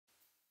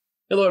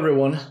Hello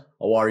everyone,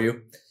 how are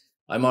you?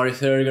 I'm Ari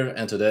Theriger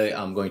and today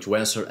I'm going to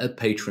answer a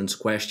patron's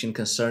question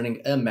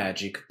concerning a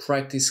magic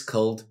practice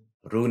called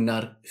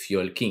Runar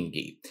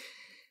Fjölkyngi.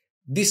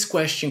 This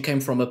question came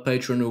from a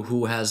patron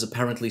who has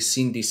apparently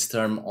seen this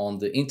term on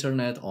the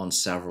internet, on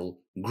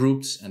several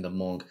groups and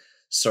among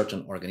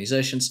certain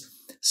organizations.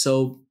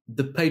 So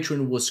the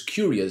patron was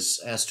curious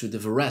as to the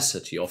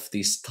veracity of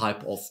this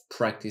type of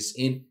practice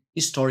in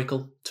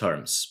historical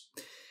terms.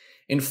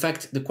 In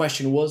fact, the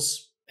question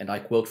was, and I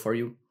quote for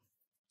you,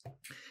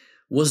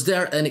 was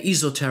there an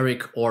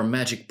esoteric or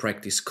magic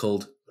practice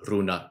called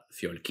Runar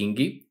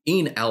Fjölkyngi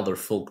in elder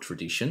folk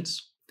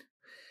traditions?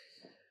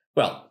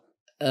 Well,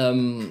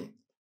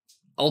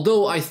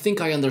 although I think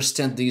I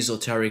understand the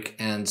esoteric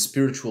and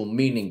spiritual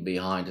meaning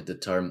behind the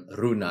term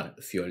Runar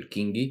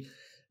Fjölkyngi,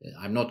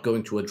 I'm not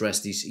going to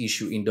address this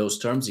issue in those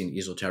terms, in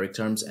esoteric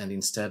terms, and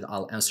instead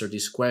I'll answer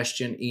this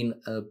question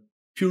in a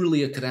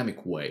purely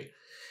academic way.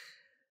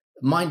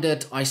 Mind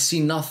that I see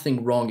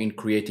nothing wrong in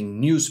creating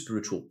new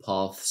spiritual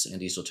paths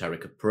and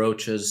esoteric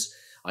approaches.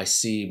 I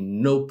see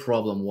no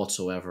problem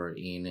whatsoever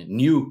in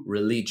new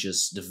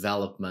religious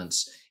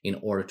developments in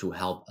order to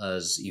help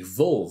us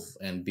evolve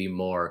and be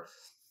more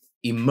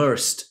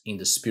immersed in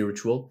the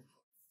spiritual.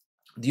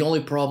 The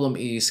only problem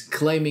is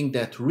claiming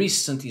that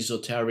recent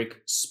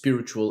esoteric,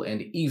 spiritual,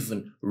 and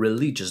even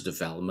religious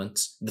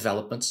developments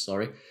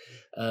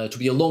to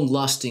be a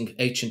long-lasting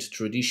ancient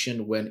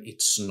tradition when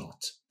it's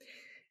not.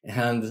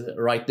 And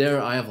right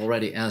there, I have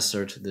already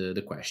answered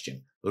the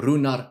question.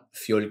 Runar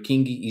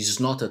Fjölkyngi is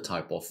not a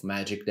type of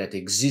magic that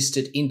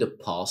existed in the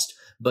past,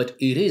 but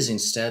it is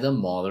instead a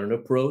modern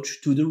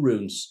approach to the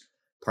runes,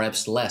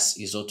 perhaps less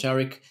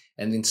esoteric,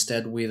 and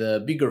instead with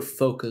a bigger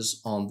focus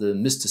on the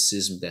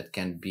mysticism that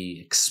can be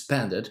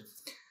expanded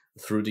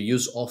through the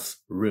use of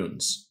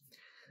runes.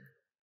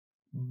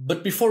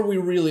 But before we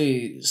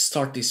really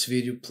start this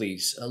video,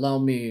 please allow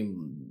me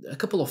a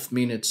couple of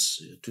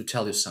minutes to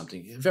tell you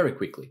something very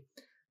quickly.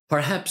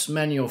 Perhaps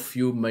many of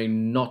you may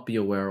not be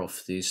aware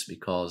of this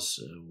because,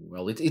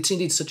 well, it's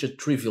indeed such a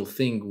trivial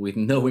thing with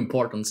no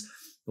importance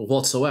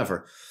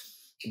whatsoever.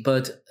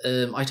 But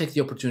I take the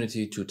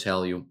opportunity to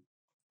tell you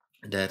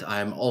that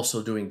I'm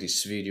also doing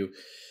this video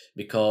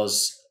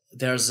because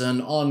there's an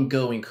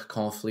ongoing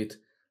conflict,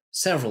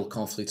 several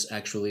conflicts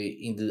actually,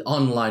 in the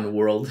online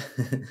world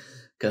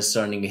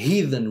concerning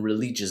heathen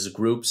religious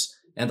groups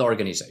and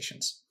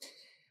organizations.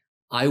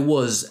 I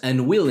was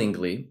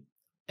unwillingly,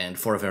 and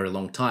for a very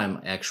long time,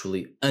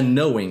 actually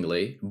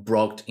unknowingly,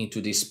 brought into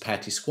this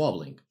petty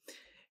squabbling.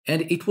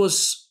 And it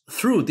was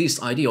through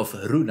this idea of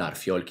Runar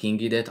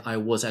Fjölkyngi that I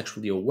was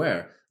actually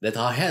aware that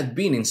I had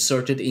been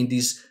inserted in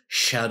these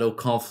shadow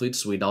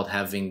conflicts without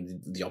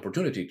having the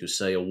opportunity to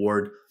say a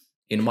word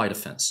in my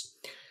defense.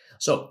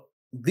 So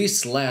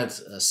this led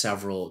to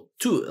several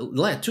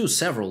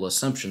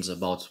assumptions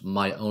about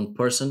my own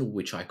person,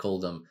 which I call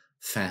them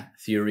fan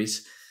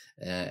theories.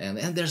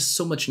 And there's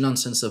so much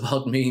nonsense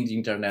about me in the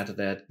internet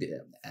that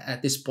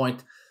at this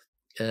point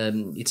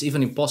it's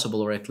even impossible,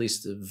 or at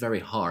least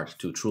very hard,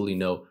 to truly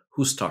know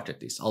who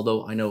started this,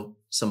 although I know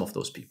some of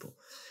those people.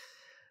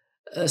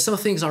 Some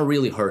things are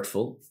really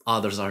hurtful,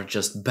 others are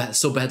just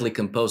so badly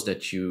composed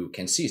that you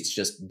can see it's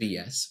just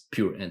BS,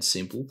 pure and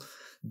simple,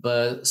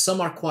 but some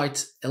are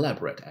quite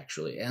elaborate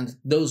actually, and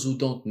those who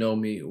don't know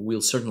me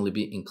will certainly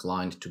be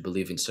inclined to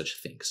believe in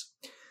such things.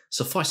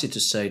 Suffice it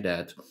to say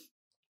that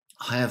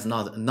I have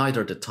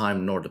neither the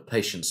time nor the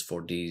patience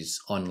for these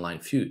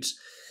online feuds.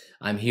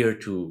 I'm here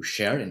to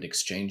share and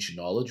exchange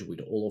knowledge with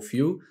all of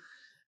you.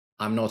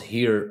 I'm not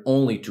here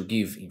only to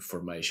give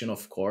information,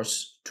 of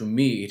course. To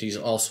me, it is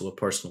also a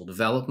personal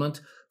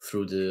development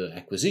through the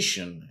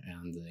acquisition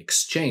and the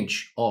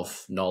exchange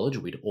of knowledge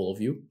with all of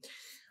you.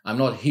 I'm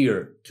not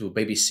here to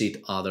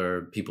babysit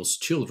other people's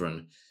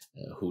children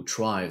who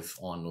thrive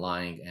on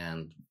lying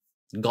and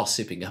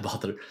gossiping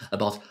about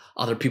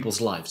other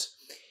people's lives.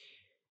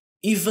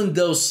 Even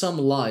though some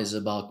lies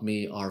about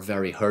me are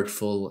very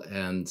hurtful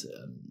and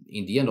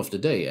in the end of the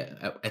day,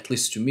 at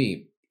least to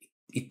me,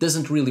 it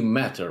doesn't really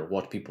matter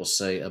what people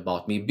say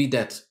about me, be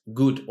that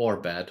good or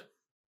bad.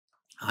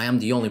 I am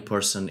the only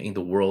person in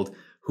the world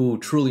who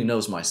truly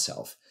knows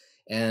myself.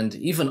 And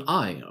even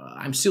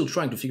I'm still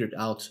trying to figure it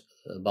out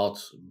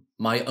about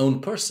my own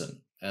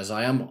person, as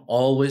I am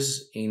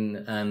always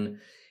in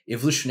an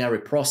evolutionary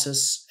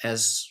process,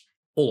 as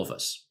all of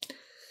us.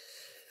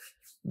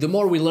 The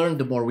more we learn,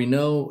 the more we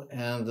know,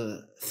 and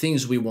the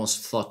things we once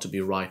thought to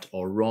be right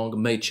or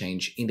wrong may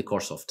change in the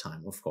course of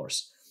time, of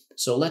course.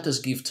 So let us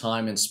give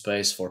time and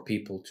space for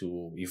people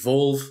to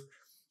evolve.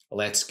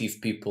 Let's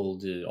give people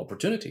the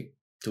opportunity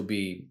to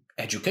be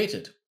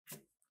educated.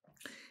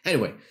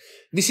 Anyway,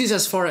 this is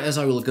as far as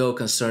I will go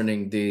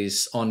concerning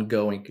this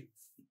ongoing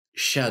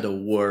shadow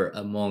war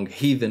among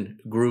heathen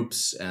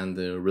groups and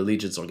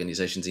religious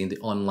organizations in the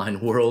online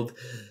world,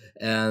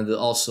 and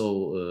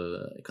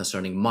also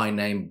concerning my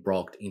name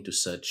brought into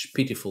such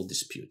pitiful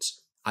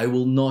disputes. I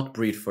will not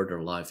breathe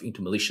further life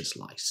into malicious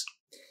lies.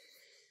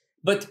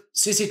 But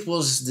since it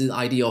was the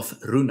idea of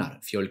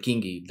Runar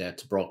Fjölkyngi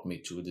that brought me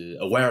to the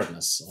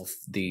awareness of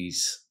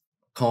these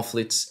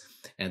conflicts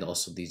and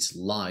also these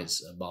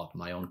lies about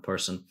my own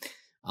person,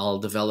 I'll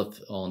develop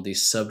on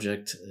this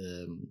subject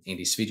in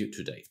this video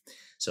today.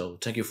 So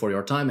thank you for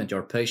your time and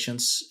your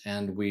patience,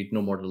 and with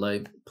no more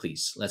delay,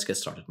 please, let's get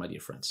started, my dear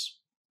friends.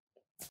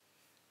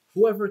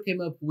 Whoever came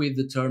up with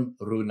the term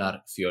Runar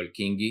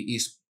Fjölkyngi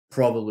is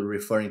probably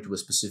referring to a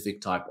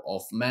specific type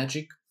of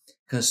magic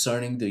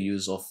concerning the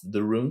use of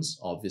the runes,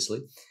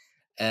 obviously,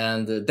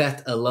 and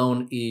that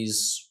alone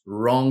is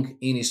wrong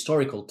in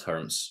historical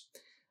terms.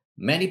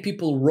 Many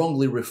people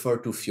wrongly refer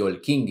to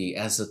Fjolkyngi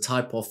as a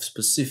type of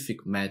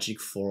specific magic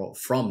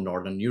from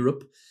Northern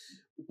Europe,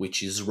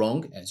 which is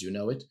wrong, as you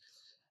know it.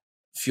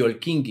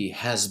 Fjolkyngi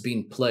has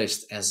been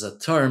placed as a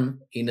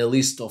term in a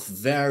list of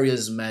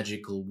various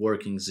magical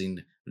workings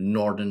in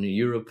Northern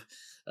Europe,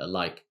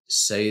 like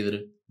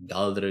Seidr,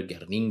 Galdr,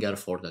 Gerningar,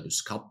 Forda du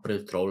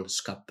Skapre, Troll,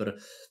 Skapre,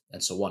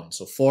 and so on and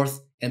so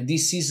forth. And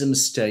this is a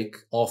mistake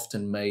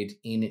often made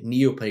in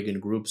neo-pagan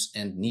groups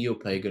and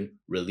neo-pagan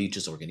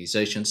religious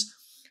organizations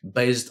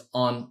based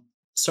on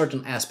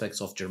certain aspects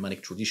of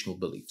Germanic traditional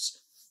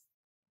beliefs.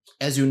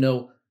 As you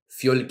know,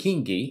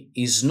 Fjolkyngi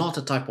is not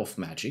a type of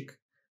magic,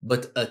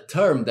 but a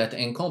term that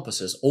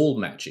encompasses all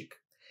magic,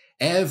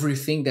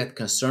 everything that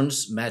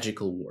concerns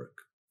magical work.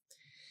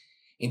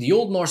 In the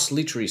Old Norse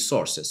literary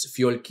sources,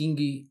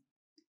 Fjolkyngi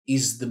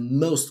is the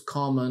most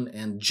common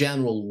and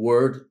general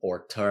word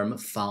or term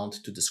found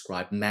to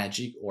describe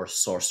magic or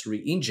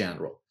sorcery in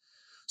general.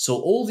 So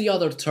all the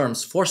other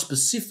terms for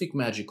specific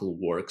magical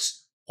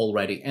works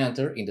already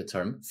enter in the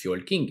term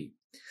Fjolkyngi.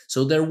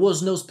 So there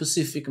was no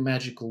specific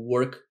magical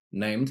work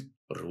named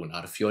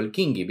Runar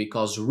Fjölkyngi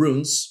because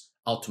runes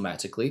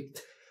automatically,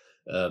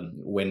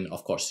 when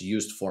of course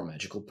used for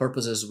magical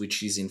purposes,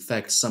 which is in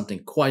fact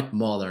something quite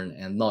modern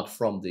and not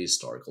from the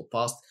historical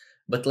past,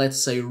 but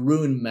let's say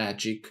rune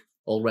magic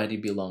already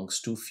belongs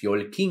to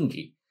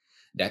Fjolkyngi.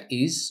 That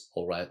is,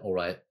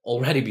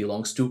 already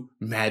belongs to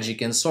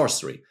magic and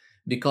sorcery,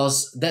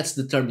 because that's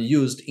the term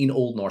used in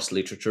Old Norse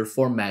literature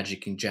for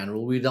magic in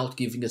general without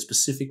giving a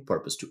specific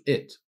purpose to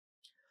it.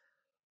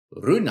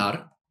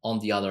 Runar, on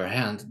the other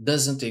hand,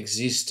 doesn't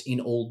exist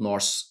in Old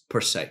Norse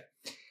per se.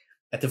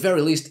 At the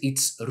very least,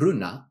 it's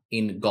Runa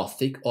in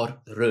Gothic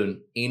or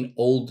Rune in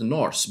Old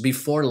Norse,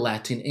 before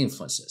Latin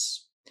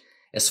influences.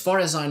 As far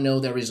as I know,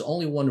 there is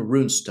only one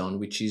runestone,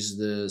 which is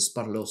the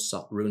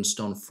Sparlosa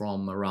runestone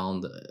from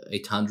around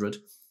 800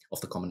 of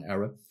the Common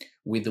Era,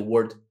 with the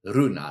word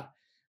Runar,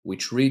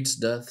 which reads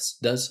thus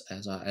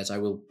as I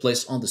will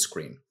place on the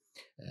screen,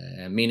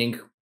 meaning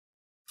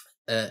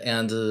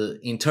and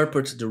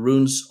interpret the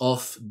runes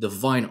of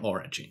divine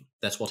origin.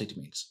 That's what it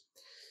means.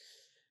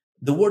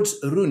 The words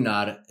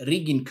Runar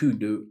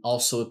Riginkudu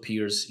also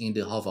appears in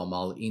the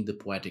Havamal in the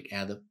Poetic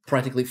Edda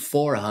practically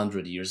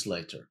 400 years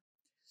later.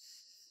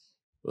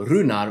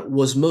 Runar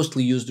was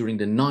mostly used during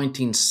the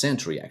 19th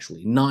century,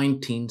 actually,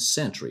 19th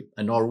century,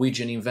 a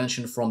Norwegian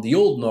invention from the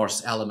Old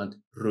Norse element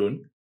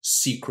run,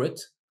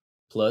 secret,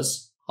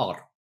 plus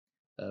har,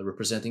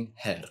 representing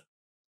her,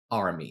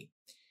 army.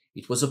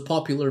 It was a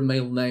popular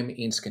male name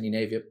in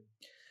Scandinavia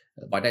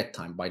by that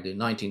time, by the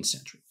 19th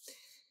century.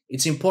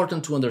 It's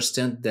important to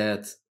understand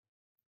that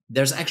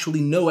there's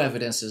actually no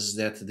evidences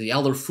that the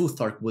Elder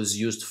Futhark was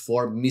used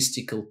for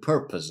mystical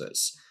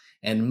purposes,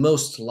 and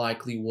most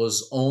likely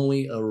was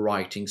only a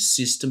writing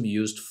system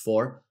used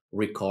for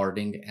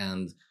recording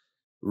and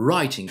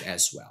writing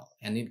as well.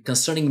 And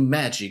concerning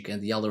magic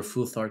and the Elder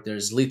Futhark,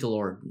 there's little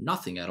or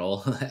nothing at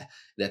all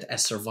that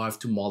has survived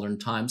to modern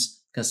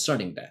times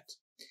concerning that.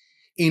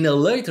 In a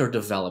later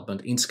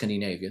development in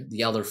Scandinavia,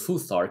 the Elder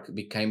Futhark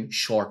became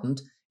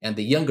shortened and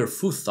the Younger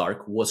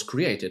Futhark was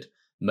created,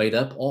 made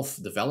up of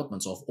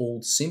developments of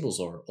old symbols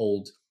or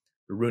old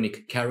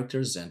runic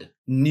characters and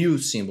new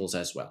symbols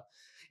as well.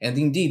 And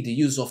indeed, the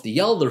use of the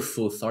Elder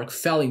Futhark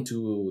fell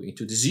into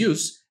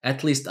disuse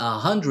at least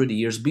 100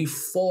 years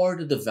before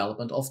the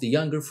development of the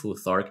Younger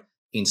Futhark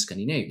in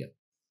Scandinavia.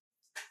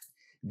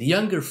 The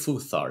Younger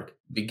Futhark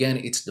began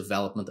its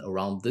development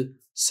around the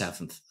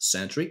 7th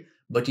century,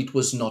 but it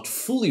was not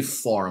fully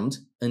formed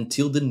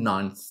until the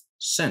 9th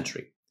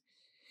century.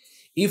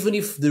 Even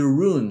if the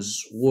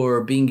runes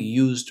were being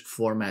used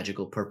for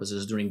magical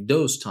purposes during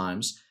those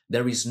times,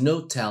 there is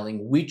no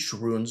telling which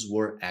runes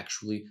were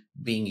actually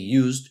being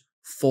used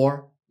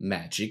for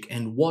magic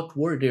and what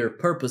were their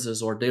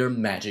purposes or their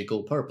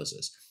magical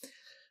purposes.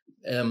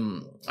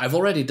 I've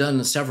already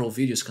done several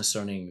videos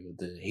concerning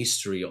the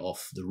history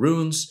of the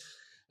runes,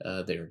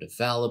 their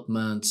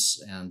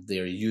developments, and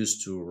their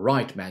use to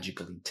write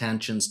magical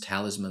intentions,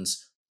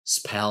 talismans,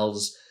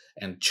 spells,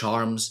 and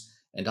charms.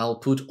 And I'll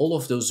put all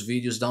of those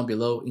videos down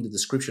below in the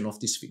description of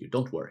this video,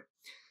 don't worry.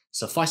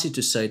 Suffice it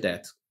to say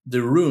that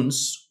the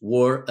runes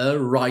were a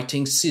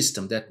writing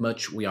system, that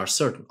much we are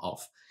certain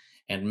of.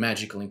 And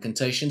magical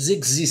incantations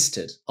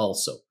existed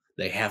also.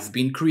 They have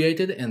been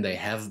created and they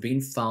have been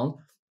found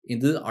in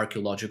the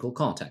archaeological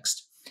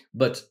context.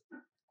 But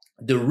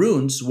the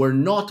runes were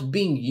not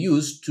being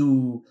used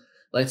to,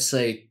 let's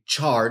say,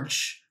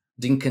 charge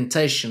the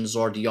incantations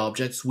or the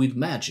objects with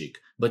magic,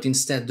 but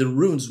instead the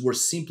runes were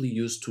simply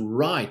used to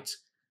write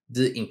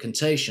the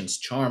incantations,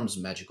 charms,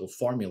 magical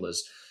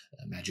formulas,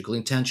 magical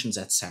intentions,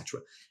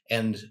 etc.,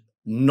 and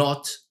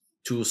not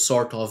to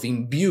sort of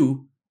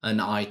imbue an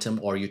item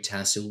or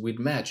utensil with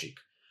magic.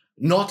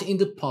 Not in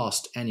the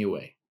past,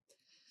 anyway.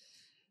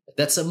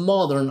 That's a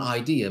modern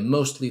idea,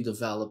 mostly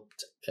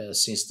developed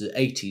since the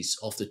 80s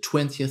of the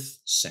 20th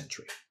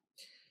century.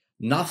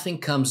 Nothing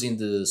comes in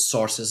the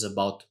sources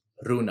about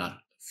Runar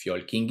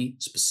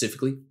Fjölkyngi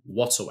specifically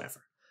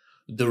whatsoever.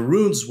 The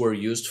runes were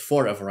used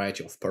for a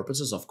variety of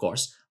purposes, of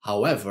course.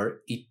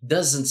 However, it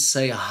doesn't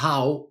say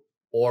how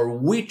or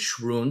which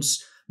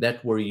runes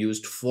that were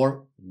used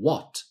for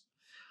what.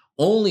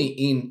 Only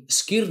in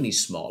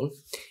Skirnismal,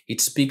 it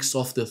speaks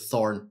of the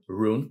thorn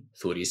rune,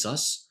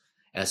 Thurisas,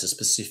 as a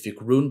specific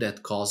rune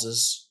that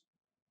causes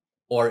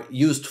or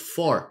used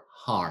for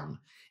harm.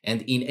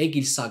 And in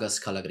Egil Saga's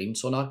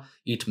Kalagrimsonar,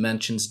 it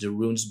mentions the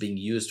runes being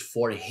used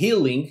for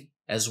healing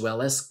as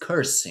well as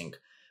cursing,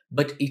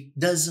 but it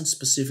doesn't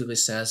specifically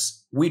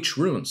says which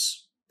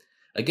runes.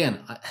 Again,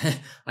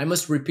 I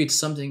must repeat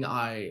something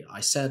I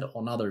said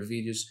on other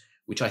videos,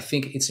 which I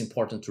think it's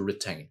important to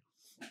retain.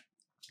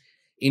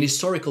 In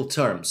historical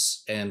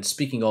terms, and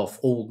speaking of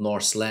Old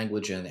Norse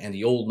language and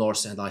the Old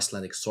Norse and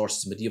Icelandic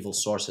sources, medieval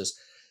sources,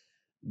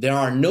 there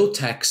are no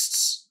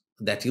texts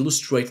that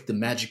illustrate the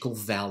magical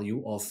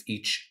value of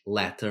each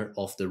letter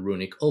of the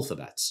runic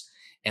alphabets.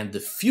 And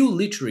the few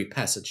literary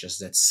passages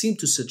that seem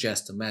to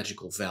suggest the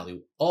magical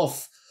value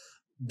of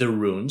the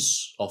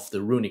runes, of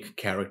the runic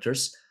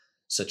characters,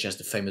 such as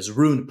the famous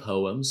rune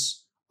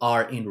poems,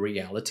 are in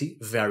reality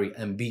very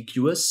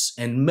ambiguous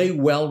and may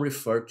well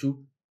refer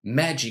to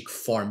magic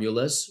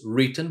formulas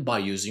written by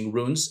using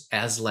runes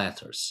as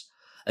letters.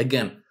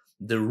 Again,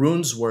 the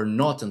runes were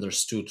not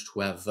understood to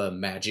have a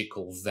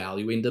magical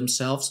value in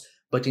themselves,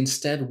 but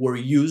instead were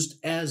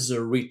used as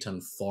a written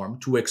form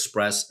to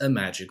express a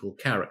magical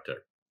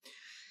character.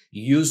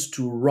 Used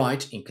to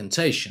write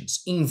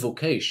incantations,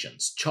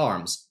 invocations,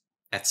 charms,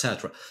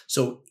 etc.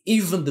 So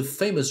even the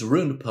famous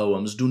rune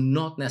poems do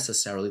not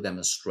necessarily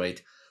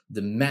demonstrate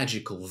the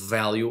magical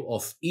value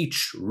of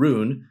each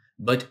rune,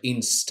 but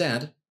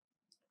instead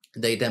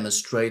they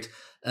demonstrate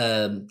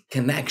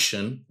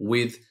connection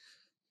with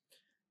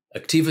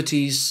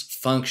activities,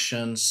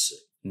 functions,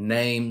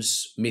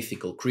 names,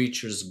 mythical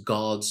creatures,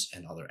 gods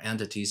and other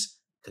entities,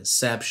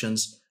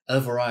 conceptions, a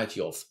variety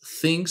of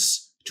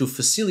things to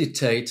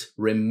facilitate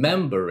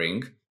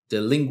remembering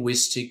the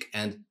linguistic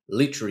and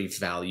literary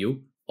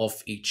value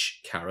of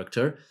each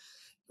character,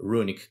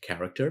 runic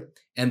character,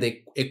 and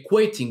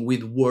equating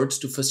with words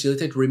to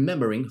facilitate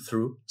remembering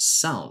through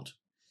sound.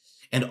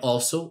 And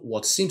also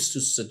what seems to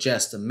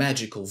suggest a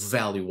magical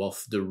value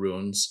of the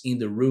runes in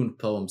the rune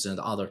poems and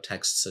other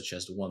texts such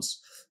as the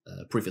ones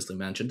previously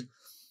mentioned.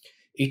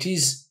 It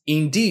is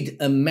indeed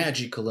a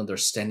magical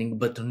understanding,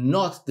 but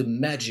not the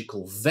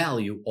magical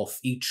value of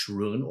each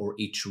rune or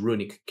each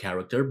runic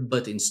character,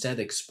 but instead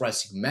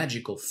expressing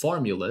magical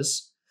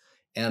formulas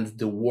and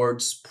the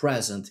words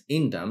present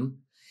in them,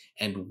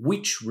 and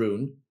which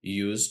rune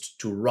used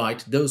to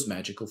write those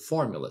magical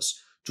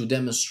formulas, to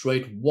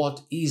demonstrate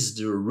what is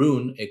the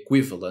rune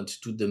equivalent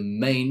to the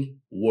main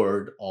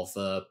word of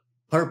a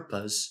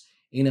purpose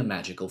in a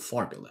magical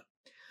formula.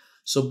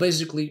 So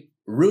basically,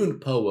 rune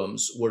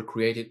poems were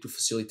created to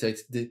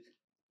facilitate the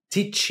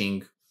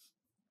teaching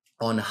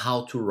on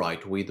how to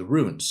write with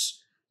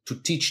runes, to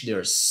teach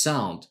their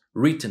sound,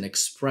 written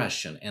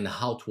expression, and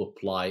how to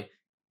apply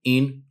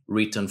in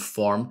written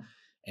form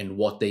and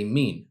what they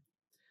mean.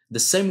 The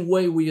same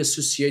way we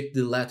associate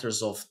the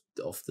letters of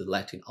the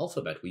Latin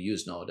alphabet we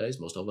use nowadays,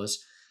 most of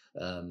us,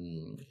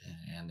 and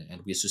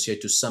we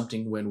associate to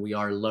something when we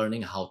are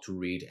learning how to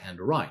read and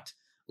write,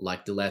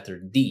 like the letter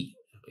D.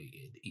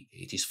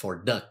 It is for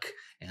duck,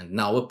 and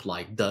now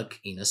apply duck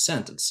in a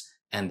sentence.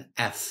 And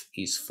F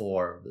is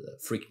for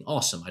freaking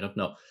awesome, I don't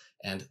know,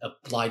 and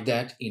apply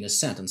that in a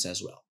sentence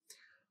as well.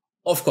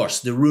 Of course,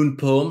 the rune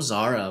poems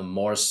are a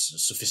more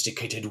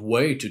sophisticated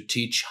way to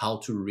teach how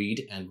to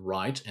read and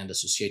write and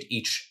associate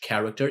each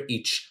character,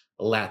 each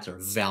letter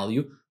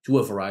value to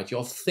a variety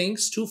of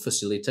things to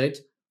facilitate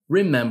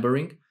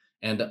remembering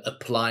and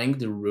applying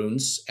the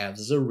runes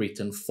as a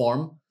written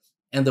form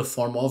and a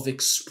form of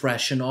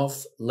expression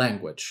of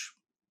language.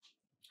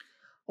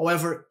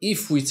 However,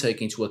 if we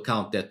take into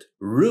account that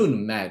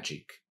rune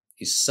magic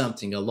is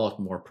something a lot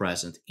more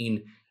present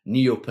in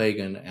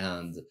neo-pagan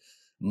and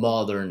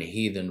modern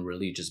heathen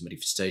religious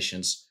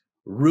manifestations,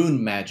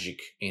 rune magic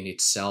in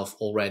itself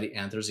already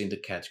enters in the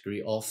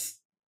category of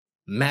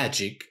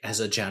magic as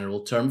a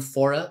general term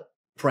for a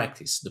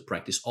practice, the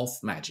practice of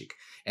magic.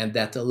 And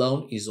that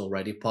alone is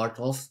already part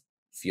of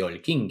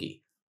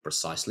Fjolkyngi,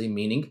 precisely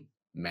meaning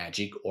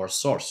magic or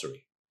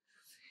sorcery.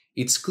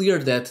 It's clear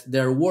that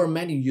there were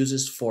many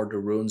uses for the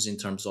runes in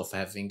terms of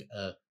having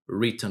a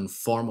written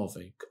form of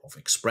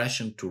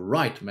expression to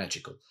write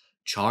magical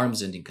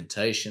charms and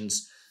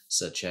incantations,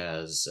 such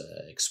as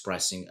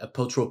expressing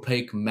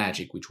apotropaic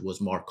magic, which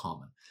was more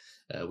common,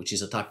 which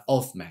is a type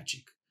of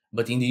magic.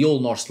 But in the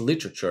Old Norse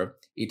literature,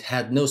 it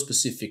had no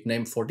specific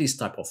name for this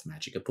type of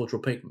magic,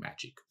 apotropaic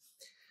magic.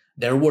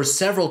 There were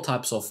several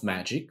types of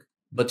magic,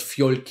 but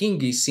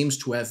Fjolkyngi seems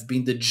to have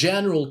been the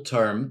general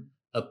term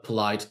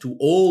applied to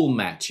all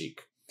magic,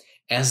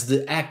 as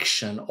the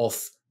action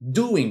of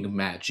doing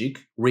magic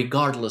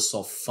regardless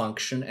of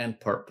function and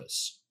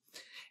purpose.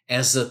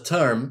 As a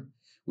term,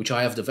 which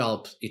I have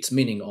developed its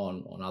meaning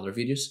on other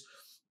videos,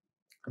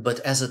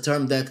 but as a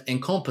term that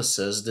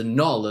encompasses the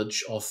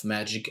knowledge of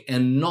magic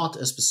and not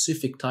a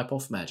specific type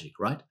of magic,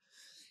 right?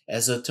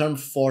 As a term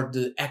for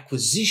the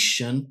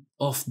acquisition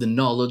of the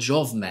knowledge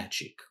of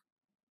magic.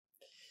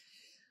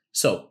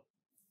 So,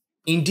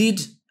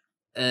 indeed,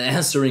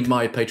 answering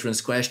my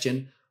patron's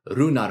question,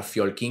 Runar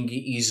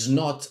Fjölkyngi is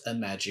not a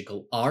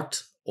magical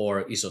art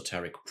or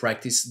esoteric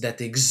practice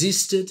that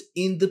existed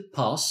in the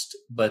past,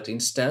 but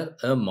instead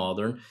a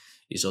modern,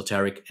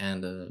 esoteric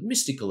and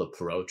mystical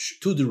approach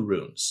to the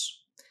runes.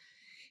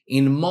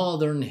 In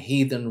modern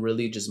heathen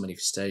religious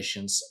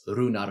manifestations,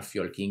 Runar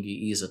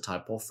Fjölkyngi is a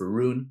type of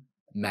rune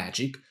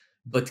magic,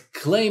 but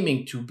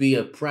claiming to be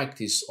a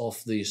practice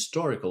of the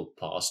historical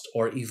past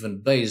or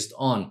even based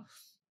on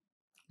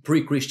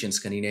pre-Christian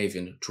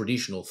Scandinavian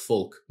traditional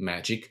folk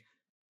magic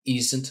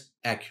isn't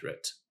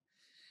accurate.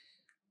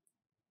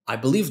 I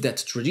believe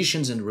that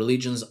traditions and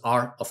religions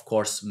are, of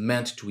course,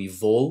 meant to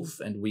evolve,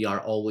 and we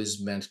are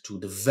always meant to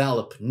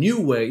develop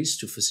new ways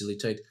to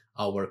facilitate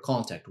our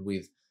contact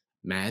with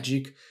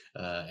magic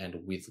and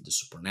with the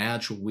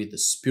supernatural, with the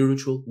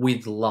spiritual,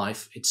 with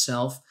life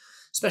itself,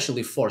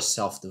 especially for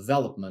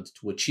self-development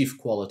to achieve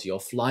quality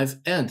of life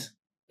and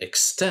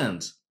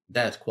extend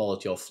that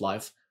quality of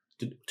life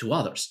to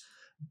others.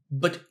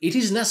 But it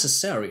is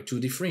necessary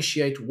to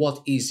differentiate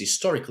what is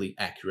historically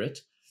accurate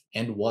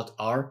and what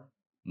are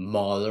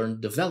modern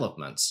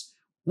developments,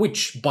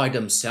 which by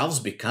themselves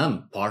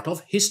become part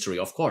of history,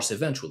 of course,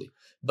 eventually.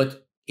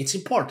 But it's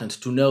important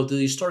to know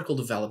the historical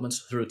developments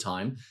through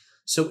time,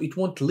 so it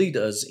won't lead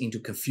us into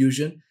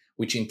confusion,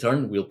 which in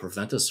turn will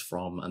prevent us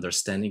from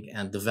understanding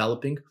and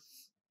developing,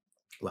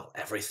 well,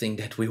 everything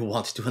that we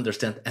want to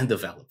understand and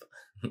develop.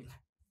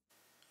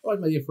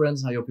 Alright, my dear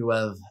friends, I hope you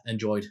have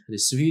enjoyed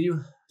this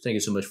video. Thank you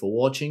so much for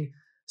watching.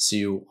 See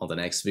you on the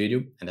next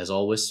video. And as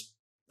always,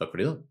 tack för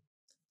idag.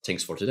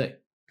 Thanks for today.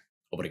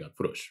 Obrigado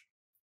por hoje.